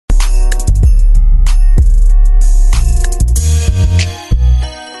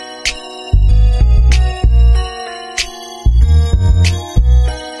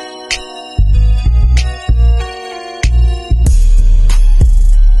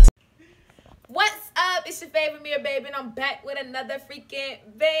It's your favorite Mirror Baby, and I'm back with another freaking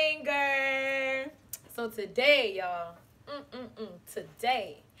banger. So today, y'all,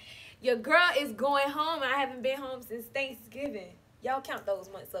 today, your girl is going home. I haven't been home since Thanksgiving. Y'all count those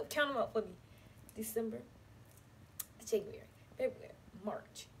months up. Count them up for me. December, January, February,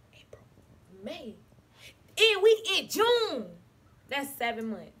 March, April, May, and we in June. That's 7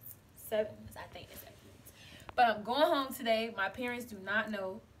 months. 7 months, I think it's 7 months. But I'm going home today. My parents do not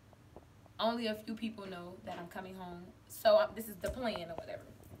know. Only a few people know that I'm coming home. So this is the plan or whatever.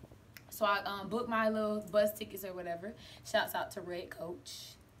 So I booked my little bus tickets or whatever. Shouts out to Red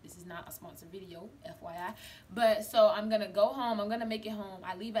Coach. This is not a sponsored video, FYI. But so I'm going to go home. I'm going to make it home.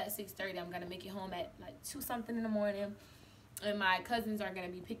 I leave at 6:30. I'm going to make it home at like 2 something in the morning. And my cousins are going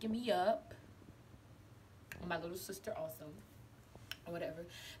to be picking me up. And my little sister also. Or whatever.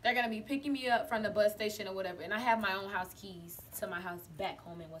 They're going to be picking me up from the bus station or whatever. And I have my own house keys to my house back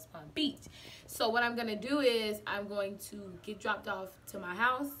home in West Palm Beach. So what I'm going to do is I'm going to get dropped off to my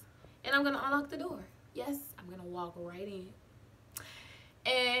house. And I'm going to unlock the door. Yes, I'm going to walk right in.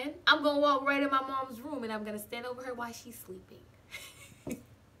 And I'm going to walk right in my mom's room. And I'm going to stand over her while she's sleeping.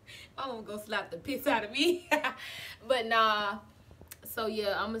 My mom going to slap the piss out of me. But nah. So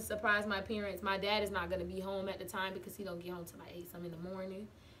yeah, I'm going to surprise my parents. My dad is not going to be home at the time because he don't get home till like 8 something in the morning.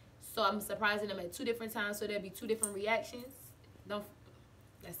 So I'm surprising them at 2 different times. So there'll be 2 different reactions.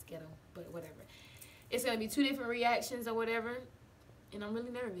 That's ghetto, but whatever. It's going to be 2 different reactions or whatever. And I'm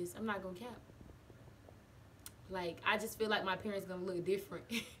really nervous. I'm not going to cap. Like, I just feel like my parents going to look different.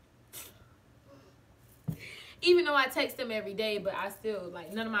 Even though I text them every day, but I still,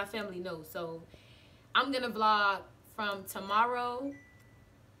 like, none of my family knows. So, I'm going to vlog from tomorrow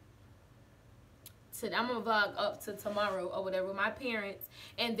to, I'm going to vlog up to tomorrow or whatever with my parents.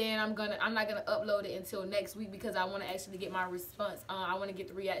 And then I'm not going to upload it until next week because I want to actually get my response. I want to get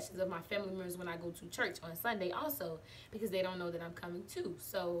the reactions of my family members when I go to church on Sunday also because they don't know that I'm coming too.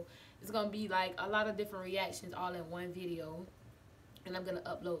 So, it's going to be like a lot of different reactions all in one video. And I'm going to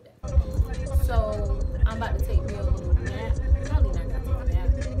upload that. So, I'm about to take me a little nap. Probably not going to take a nap,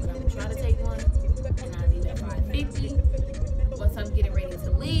 but I'm going to try to take one. And I'll leave at 5:50. Once I'm getting ready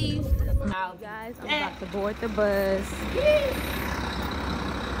to leave, guys, I'm about to board the bus.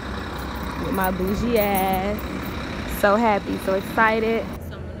 With my bougie ass. So happy, so excited.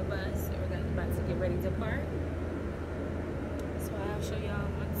 So I'm on the bus, and we're about to get ready to park. So I'll show y'all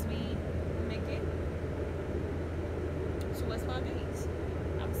once we make it to West Palm Beach.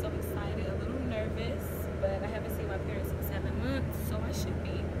 I'm so excited, a little nervous, but I haven't seen my parents in 7 months, so I should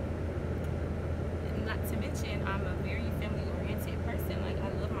be. Not to mention, I'm a very family-oriented person. Like, I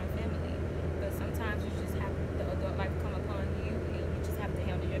love my family, but sometimes you just have the adult life come upon you, and you just have to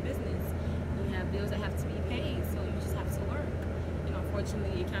handle your business. You have bills that have to be paid, so you just have to work. And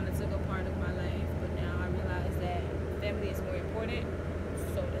unfortunately, it kind of took a part of my life, but now I realize that family is more important,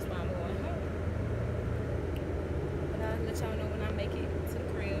 so that's why I'm going home. But I'll let y'all know when I make it to the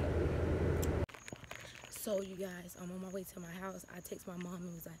crib. So you guys, I'm on my way to my house. I text my mom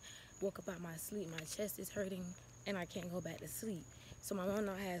and was like, woke up out my sleep, my chest is hurting and I can't go back to sleep. So my mom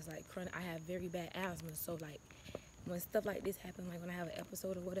now has like chronic, I have very bad asthma, so like when stuff like this happens, like when I have an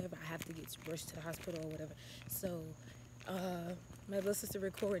episode or whatever, I have to get rushed to the hospital or whatever. So my little sister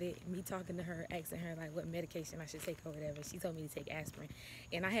recorded me talking to her, asking her like what medication I should take or whatever. She told me to take aspirin,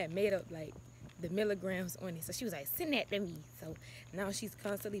 and I had made up like the milligrams on it, so she was like, send that to me. So now she's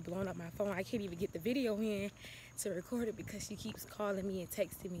constantly blowing up my phone. I can't even get the video in to record it because she keeps calling me and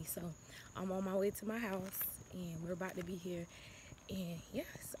texting me. So I'm on my way to my house and we're about to be here, and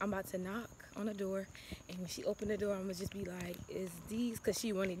yes, I'm about to knock on the door, and when she opened the door, I'm gonna just be like, is these, because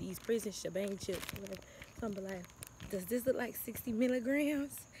she wanted these prison shebang chips or whatever, so I'm like, does this look like 60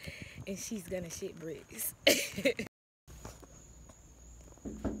 milligrams? And she's gonna shit bricks.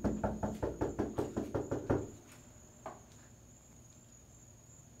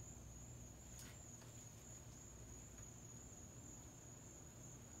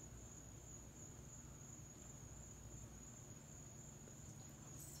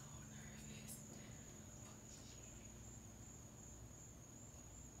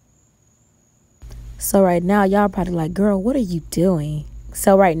 So right now, y'all probably like, girl, what are you doing?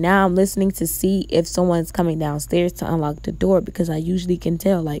 So right now, I'm listening to see if someone's coming downstairs to unlock the door, because I usually can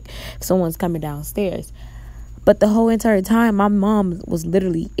tell, like, if someone's coming downstairs. But the whole entire time, my mom was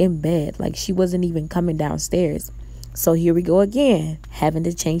literally in bed. Like, she wasn't even coming downstairs. So here we go again, having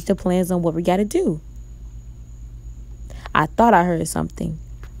to change the plans on what we got to do. I thought I heard something,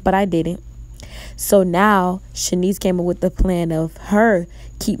 but I didn't. So now Shanice came up with the plan of her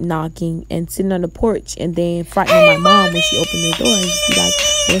keep knocking and sitting on the porch and then frightening my mom when she opened the door and just be like,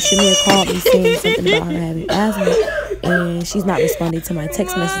 and Shamir called me saying something about her having asthma, and she's not responding to my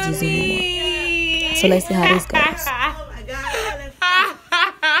text messages anymore. So let's see how this goes. Oh my God.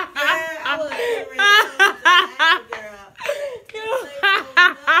 I was getting ready to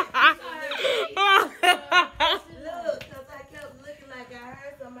look, because I kept looking like I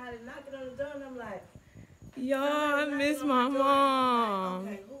heard somebody knocking on the door, and I'm like, Y'all, I miss my mom.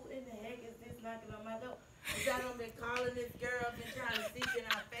 okay, who in the heck is this knocking on my door? Because I done been calling this girl, been trying to see, can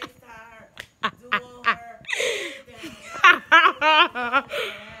I FaceTime her, doing her,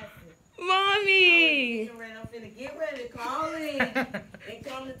 Mommy. I'm finna get ready to call in and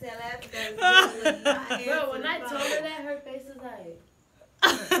come to tell Ashley that Bro, when I told her that, her face was like...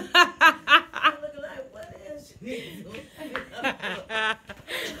 I'm looking like, what is she doing?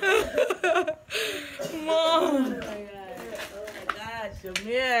 Mom. Oh my God. Oh my God,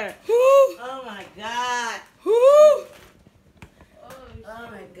 Shamir. Woo. Oh my God. Woo. Oh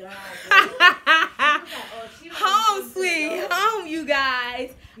my God. Home sweet home, you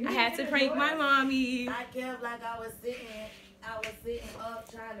guys. I had to prank my mommy. I kept like I was sitting up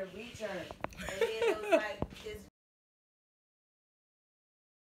trying to reach her. And then it was like this